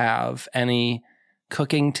you have any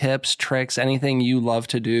cooking tips, tricks, anything you love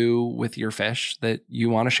to do with your fish that you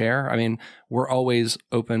want to share? I mean, we're always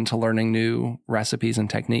open to learning new recipes and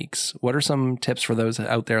techniques. What are some tips for those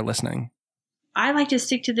out there listening? I like to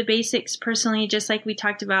stick to the basics personally, just like we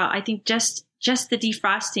talked about. I think just the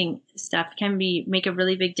defrosting stuff can make a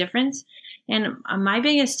really big difference. And my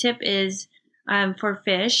biggest tip is for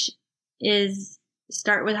fish is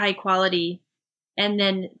start with high quality. And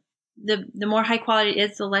then the more high quality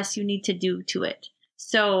it is, the less you need to do to it.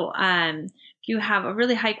 So if you have a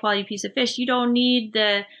really high quality piece of fish, you don't need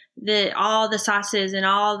all the sauces and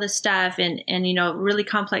all the stuff and really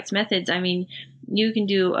complex methods. I mean, you can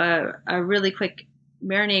do a really quick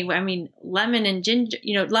marinade. I mean, lemon and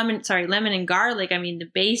garlic. I mean, the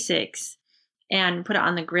basics, and put it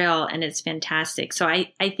on the grill, and it's fantastic. So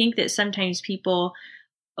I think that sometimes people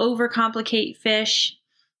overcomplicate fish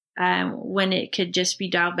when it could just be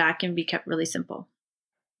dialed back and be kept really simple.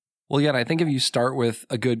 Well, yeah, I think if you start with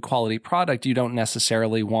a good quality product, you don't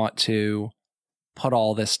necessarily want to put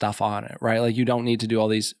all this stuff on it, right? Like you don't need to do all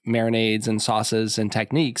these marinades and sauces and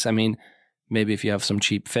techniques. I mean, maybe if you have some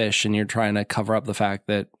cheap fish and you're trying to cover up the fact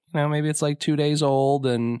that, maybe it's like 2 days old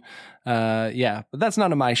and but that's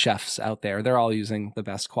none of my chefs out there. They're all using the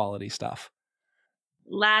best quality stuff.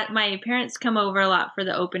 My parents come over a lot for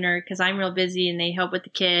the opener because I'm real busy and they help with the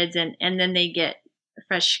kids and then they get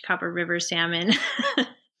fresh Copper River salmon.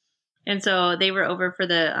 And so they were over for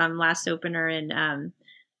the last opener, and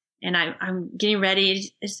I'm getting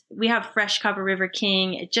ready. We have fresh Copper River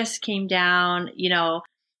King. It just came down.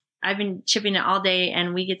 I've been chipping it all day,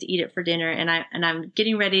 and we get to eat it for dinner. And I'm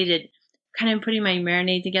getting ready to kind of putting my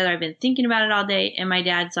marinade together. I've been thinking about it all day, and my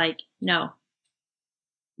dad's like, "No,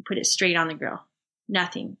 put it straight on the grill,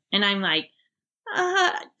 nothing." And I'm like,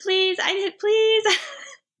 "Please, please,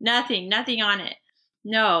 nothing on it,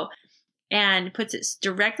 no." And puts it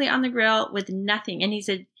directly on the grill with nothing. And he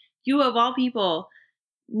said, "You of all people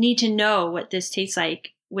need to know what this tastes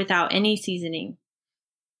like without any seasoning."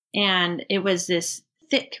 And it was this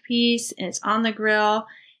thick piece and it's on the grill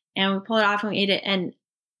and we pulled it off and we ate it. And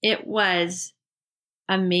it was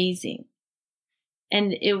amazing.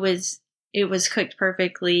 And it was cooked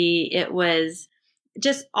perfectly. It was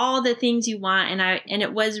just all the things you want. And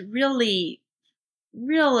it was really,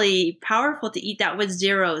 really powerful to eat that with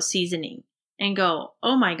zero seasoning and go,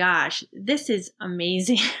 "Oh my gosh, this is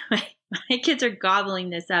amazing." My kids are gobbling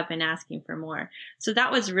this up and asking for more. So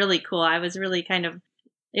that was really cool. I was really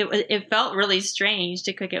it felt really strange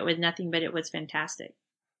to cook it with nothing, but it was fantastic.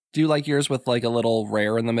 Do you like yours with like a little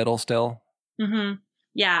rare in the middle still? Mm-hmm.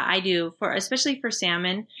 Yeah, I do. Especially for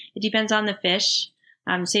salmon, it depends on the fish.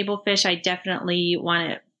 Sable fish, I definitely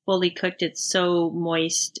want it fully cooked. It's so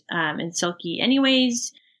moist and silky.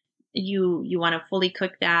 Anyways, you want to fully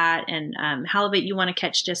cook that, and halibut you want to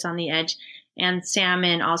catch just on the edge, and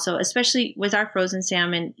salmon also. Especially with our frozen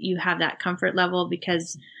salmon, you have that comfort level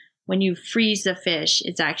because when you freeze the fish,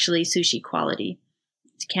 it's actually sushi quality.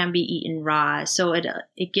 It can be eaten raw, so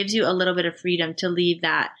it gives you a little bit of freedom to leave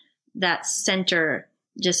that center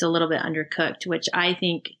just a little bit undercooked, which I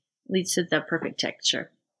think leads to the perfect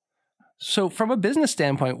texture. So from a business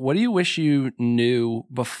standpoint, what do you wish you knew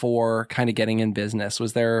before kind of getting in business?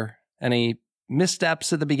 Was there any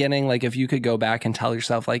missteps at the beginning? Like if you could go back and tell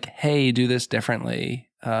yourself like, "Hey, do this differently."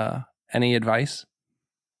 Any advice?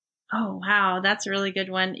 Oh, wow. That's a really good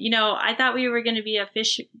one. I thought we were going to be a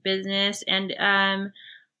fish business, and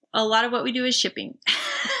a lot of what we do is shipping.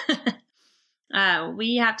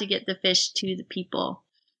 We have to get the fish to the people.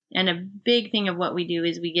 And a big thing of what we do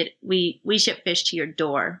is we ship fish to your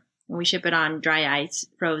door, and we ship it on dry ice,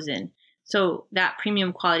 frozen. So that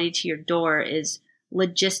premium quality to your door is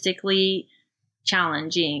logistically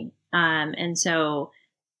challenging. And so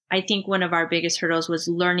I think one of our biggest hurdles was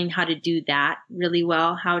learning how to do that really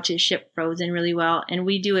well, how to ship frozen really well. And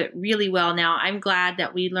we do it really well now. I'm glad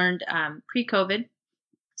that we learned pre-COVID.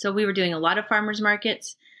 So we were doing a lot of farmers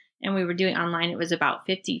markets, and we were doing online. It was about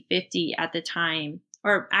 50-50 at the time.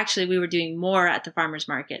 Or actually, we were doing more at the farmers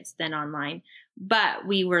markets than online. But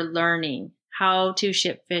we were learning how to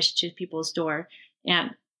ship fish to people's door.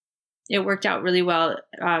 And it worked out really well.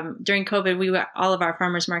 During COVID, all of our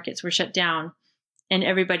farmers markets were shut down, and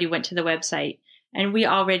everybody went to the website. And we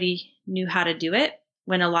already knew how to do it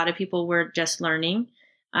when a lot of people were just learning.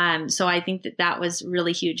 So I think that was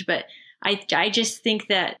really huge. But I just think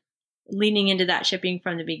that leaning into that shipping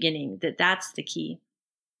from the beginning, that's the key.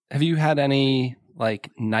 Have you had any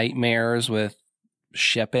like nightmares with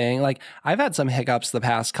shipping? Like I've had some hiccups the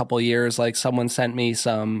past couple of years. Like someone sent me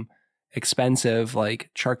some expensive like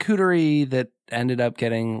charcuterie that ended up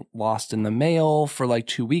getting lost in the mail for like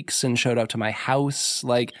 2 weeks and showed up to my house.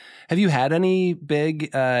 Like, have you had any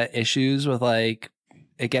big issues with like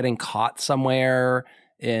it getting caught somewhere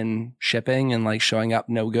in shipping and like showing up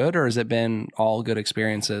no good, or has it been all good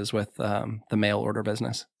experiences with the mail order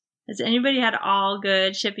business? Has anybody had all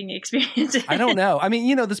good shipping experiences? I don't know. I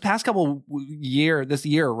mean, this past this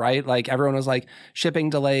year, right? Like everyone was like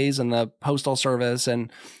shipping delays and the postal service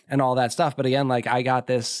and all that stuff. But again, like I got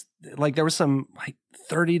this, like there was some like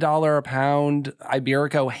 $30 a pound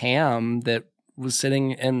Iberico ham that was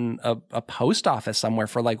sitting in a post office somewhere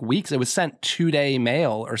for like weeks. It was sent 2-day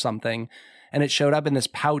mail or something. And it showed up in this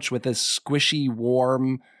pouch with this squishy,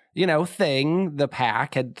 warm, thing the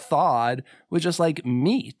pack had thawed was just like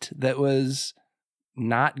meat that was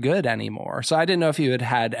not good anymore. So I didn't know if you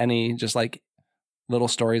had any just like little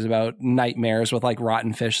stories about nightmares with like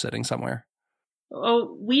rotten fish sitting somewhere.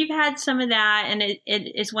 Oh, we've had some of that. And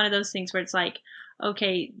it's one of those things where it's like,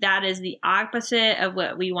 okay, that is the opposite of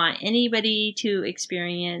what we want anybody to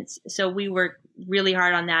experience. So we work really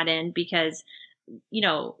hard on that end because,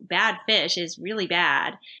 bad fish is really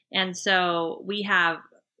bad. And so we have,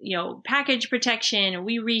 package protection,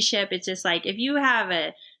 we reship. It's just like, if you have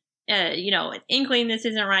an inkling this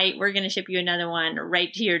isn't right, we're going to ship you another one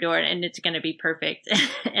right to your door and it's going to be perfect.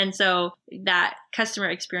 And so that customer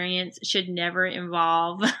experience should never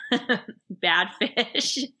involve bad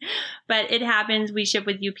fish, but it happens. We ship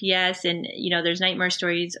with UPS and, there's nightmare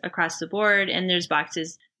stories across the board, and there's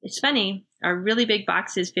boxes. It's funny. Our really big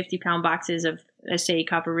boxes, 50-pound boxes of, say,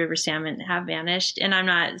 Copper River salmon have vanished. And I'm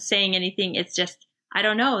not saying anything. It's just, I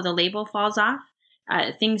don't know. The label falls off.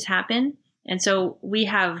 Things happen. And so we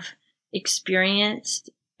have experienced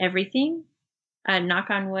everything. Knock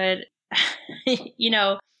on wood.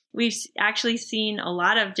 We've actually seen a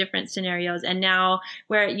lot of different scenarios. And now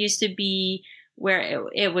where it used to be where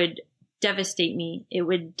it would devastate me,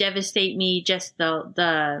 just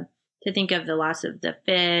to think of the loss of the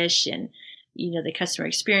fish and, the customer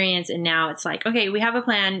experience. And now it's like, okay, we have a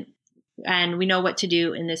plan and we know what to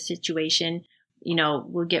do in this situation.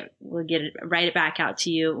 We'll get it right back out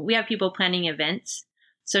to you. We have people planning events.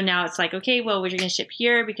 So now it's like, okay, well, we're going to ship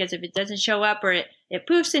here because if it doesn't show up or it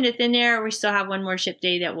poofs into thin air, we still have one more ship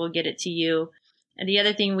day that we'll get it to you. And the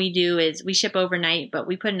other thing we do is we ship overnight, but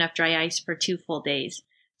we put enough dry ice for 2 full days.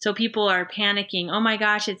 So people are panicking. Oh my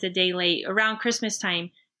gosh, it's a day late. Around Christmas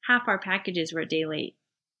time, half our packages were a day late,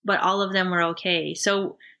 but all of them were okay.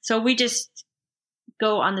 So we just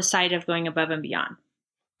go on the side of going above and beyond.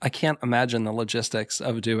 I can't imagine the logistics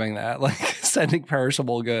of doing that, like sending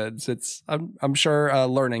perishable goods. It's, I'm sure, a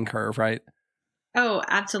learning curve, right? Oh,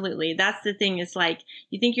 absolutely. That's the thing. It's like,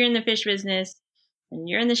 you think you're in the fish business and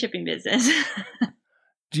you're in the shipping business.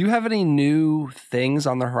 Do you have any new things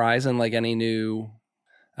on the horizon, like any new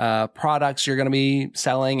products you're going to be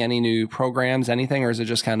selling, any new programs, anything, or is it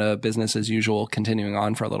just kind of business as usual continuing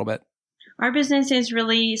on for a little bit? Our business is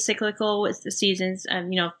really cyclical with the seasons.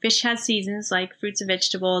 Fish has seasons like fruits and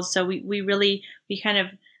vegetables. So we kind of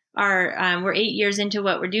are, we're 8 years into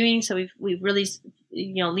what we're doing. So we've really,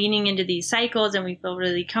 leaning into these cycles, and we feel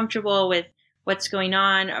really comfortable with what's going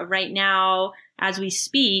on right now. As we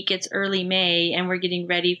speak, it's early May and we're getting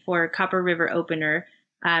ready for Copper River opener.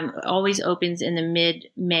 Always opens in the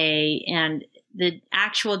mid-May, and the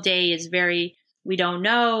actual day is we don't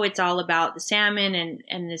know. It's all about the salmon.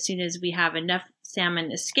 And as soon as we have enough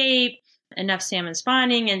salmon escape, enough salmon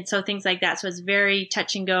spawning, and so things like that. So it's very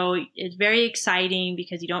touch and go. It's very exciting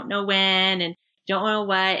because you don't know when and don't know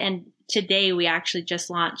what. And today we actually just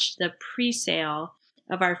launched the pre-sale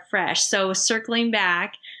of our fresh. So circling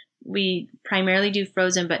back, we primarily do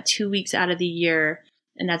frozen, but 2 weeks out of the year,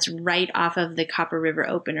 and that's right off of the Copper River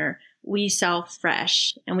opener, we sell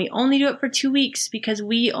fresh. And we only do it for 2 weeks because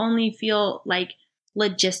we only feel like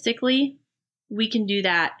logistically we can do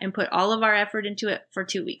that and put all of our effort into it for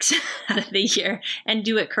 2 weeks out of the year and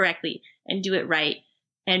do it correctly and do it right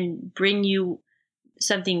and bring you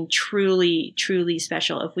something truly, truly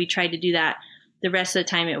special. If we tried to do that the rest of the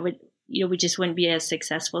time, it would, we just wouldn't be as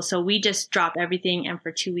successful. So we just drop everything. And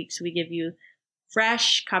for 2 weeks, we give you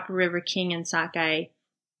fresh Copper River King and Sockeye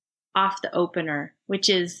off the opener, which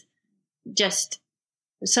is just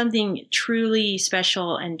something truly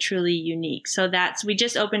special and truly unique. So we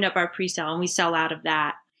just opened up our pre-sale and we sell out of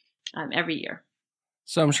that every year.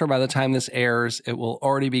 So I'm sure by the time this airs, it will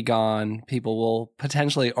already be gone. People will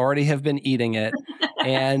potentially already have been eating it.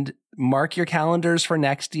 And mark your calendars for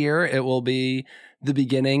next year. It will be the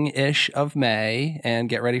beginning-ish of May, and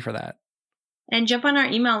get ready for that. And jump on our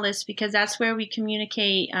email list because that's where we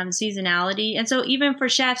communicate seasonality. And so even for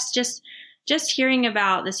chefs, just hearing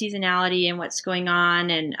about the seasonality and what's going on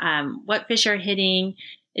and what fish are hitting,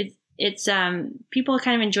 it's people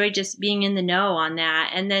kind of enjoy just being in the know on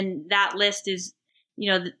that. And then that list is,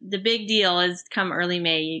 the big deal is come early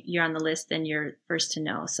May, you're on the list and you're first to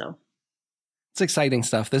know. So it's exciting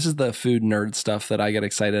stuff. This is the food nerd stuff that I get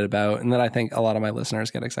excited about and that I think a lot of my listeners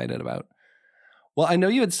get excited about. Well, I know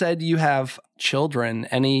you had said you have children.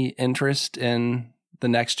 Any interest in the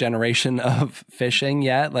next generation of fishing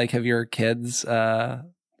yet? Like, have your kids thought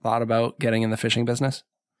about getting in the fishing business?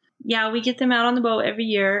 Yeah, we get them out on the boat every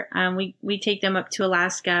year. We take them up to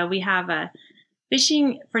Alaska. We have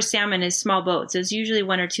fishing for salmon is small boats. It's usually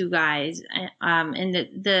one or two guys. And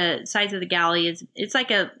the size of the galley it's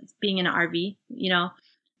like being in an RV,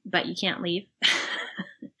 but you can't leave.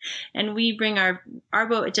 And we bring our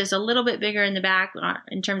boat just a little bit bigger in the back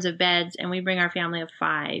in terms of beds, and we bring our family of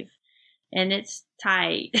 5. And it's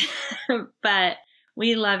tight, but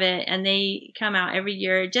we love it. And they come out every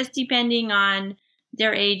year, just depending on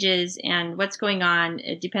their ages and what's going on.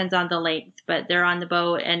 It depends on the length, but they're on the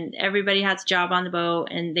boat and everybody has a job on the boat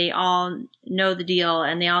and they all know the deal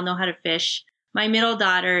and they all know how to fish. My middle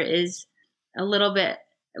daughter is a little bit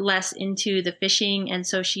less into the fishing. And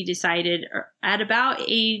so she decided at about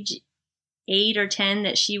age 8 or 10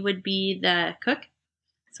 that she would be the cook.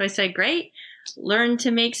 So I said, great, learn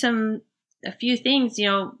to make a few things,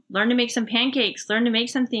 learn to make some pancakes, learn to make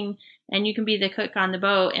something, and you can be the cook on the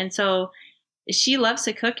boat. And so she loves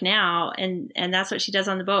to cook now, and that's what she does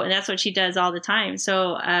on the boat, and that's what she does all the time.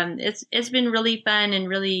 So it's been really fun and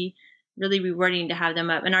really, really rewarding to have them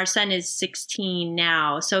up. And our son is 16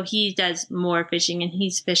 now, so he does more fishing, and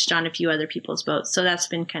he's fished on a few other people's boats. So that's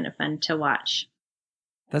been kind of fun to watch.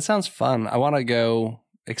 That sounds fun. I want to go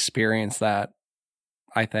experience that,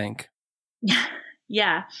 I think.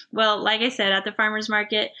 Yeah. Well, like I said, at the farmer's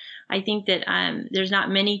market, I think that there's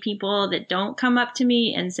not many people that don't come up to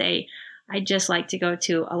me and say, I'd just like to go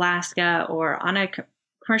to Alaska or on a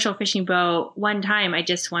commercial fishing boat one time. I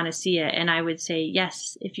just want to see it. And I would say,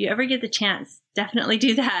 yes, if you ever get the chance, definitely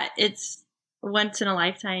do that. It's a once in a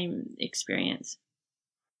lifetime experience.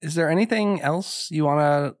 Is there anything else you want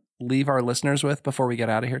to leave our listeners with before we get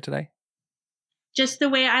out of here today? Just the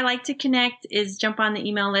way I like to connect is jump on the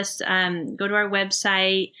email list, go to our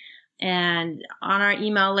website, and on our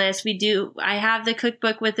email list, I have the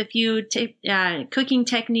cookbook with a few cooking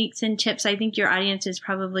techniques and tips. I think your audience is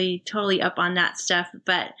probably totally up on that stuff,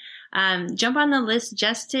 but jump on the list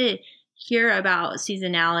just to hear about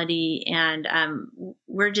seasonality, and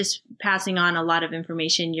we're just passing on a lot of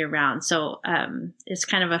information year round. So it's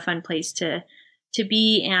kind of a fun place to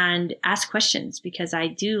be and ask questions, because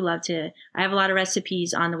I have a lot of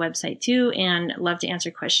recipes on the website too, and love to answer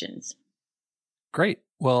questions. Great.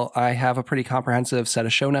 Well, I have a pretty comprehensive set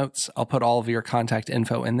of show notes. I'll put all of your contact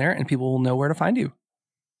info in there and people will know where to find you.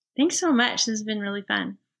 Thanks so much. This has been really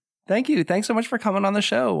fun. Thank you. Thanks so much for coming on the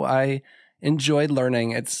show. I enjoyed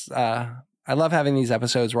learning. I love having these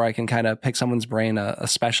episodes where I can kind of pick someone's brain, a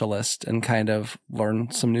specialist, and kind of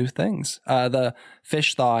learn some new things. The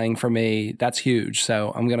fish thawing for me, that's huge.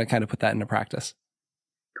 So I'm going to kind of put that into practice.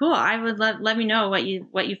 Cool. I would let me know what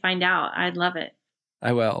you find out. I'd love it.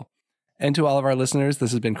 I will. And to all of our listeners,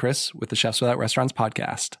 this has been Chris with the Chefs Without Restaurants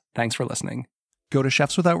podcast. Thanks for listening. Go to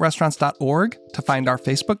chefswithoutrestaurants.org to find our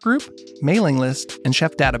Facebook group, mailing list, and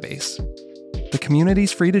chef database. The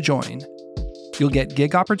community's free to join. You'll get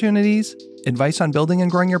gig opportunities, advice on building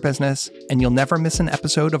and growing your business, and you'll never miss an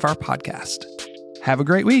episode of our podcast. Have a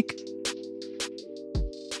great week.